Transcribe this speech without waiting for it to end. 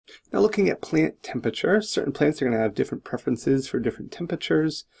Now looking at plant temperature, certain plants are going to have different preferences for different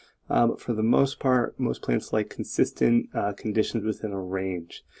temperatures. But for the most part, most plants like consistent conditions within a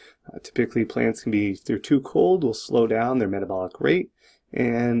range. Typically plants can be, if they're too cold, will slow down their metabolic rate.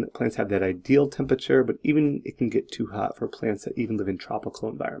 And plants have that ideal temperature, but even it can get too hot for plants that even live in tropical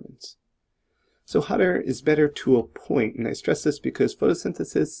environments. So hotter is better to a point, and I stress this because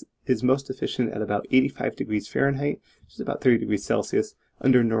photosynthesis is most efficient at about 85 degrees Fahrenheit, which is about 30 degrees Celsius,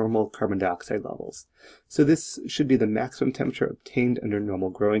 under normal carbon dioxide levels. So this should be the maximum temperature obtained under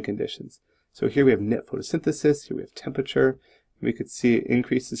normal growing conditions. So here we have net photosynthesis, here we have temperature. We could see it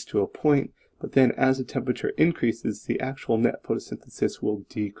increases to a point, but then as the temperature increases, the actual net photosynthesis will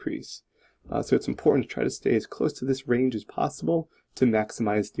decrease. So it's important to try to stay as close to this range as possible to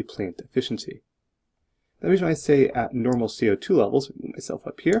maximize the plant efficiency. The reason I say at normal CO2 levels, I'll move myself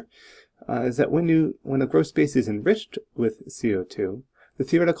up here, is that when a grow space is enriched with CO2, the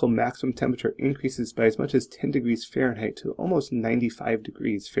theoretical maximum temperature increases by as much as 10 degrees Fahrenheit to almost 95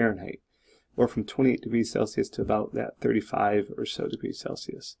 degrees Fahrenheit, or from 28 degrees Celsius to about that 35 or so degrees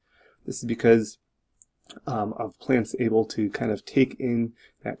Celsius. This is because of plants able to kind of take in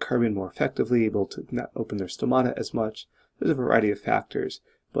that carbon more effectively, able to not open their stomata as much. There's a variety of factors,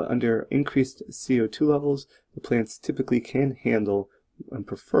 but under increased CO2 levels, the plants typically can handle and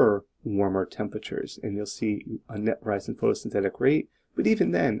prefer warmer temperatures, and you'll see a net rise in photosynthetic rate. But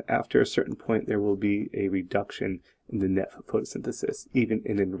even then, after a certain point, there will be a reduction in the net photosynthesis, even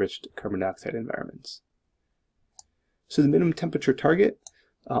in enriched carbon dioxide environments. So the minimum temperature target,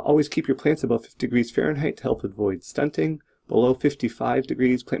 always keep your plants above 50 degrees Fahrenheit to help avoid stunting. Below 55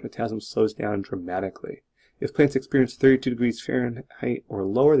 degrees, plant metabolism slows down dramatically. If plants experience 32 degrees Fahrenheit or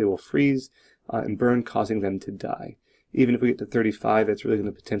lower, they will freeze and burn, causing them to die. Even if we get to 35, that's really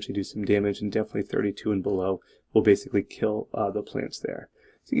going to potentially do some damage, and definitely 32 and below will basically kill the plants there.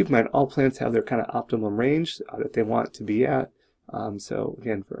 So keep in mind, all plants have their kind of optimum range that they want to be at. So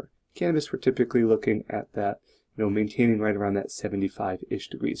again, for cannabis, we're typically looking at that, maintaining right around that 75-ish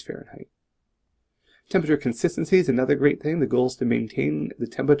degrees Fahrenheit. Temperature consistency is another great thing. The goal is to maintain the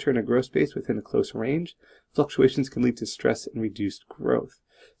temperature in a grow space within a close range. Fluctuations can lead to stress and reduced growth.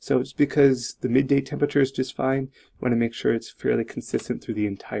 So it's because the midday temperature is just fine, you want to make sure it's fairly consistent through the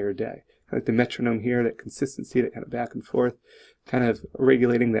entire day. Like the metronome here, that consistency, that kind of back and forth, kind of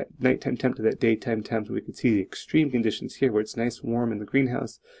regulating that nighttime temp to that daytime temp. We can see the extreme conditions here where it's nice warm in the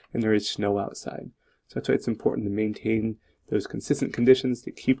greenhouse and there is snow outside. So that's why it's important to maintain those consistent conditions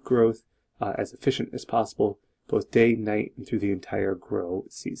to keep growth as efficient as possible, both day, night, and through the entire grow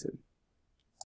season.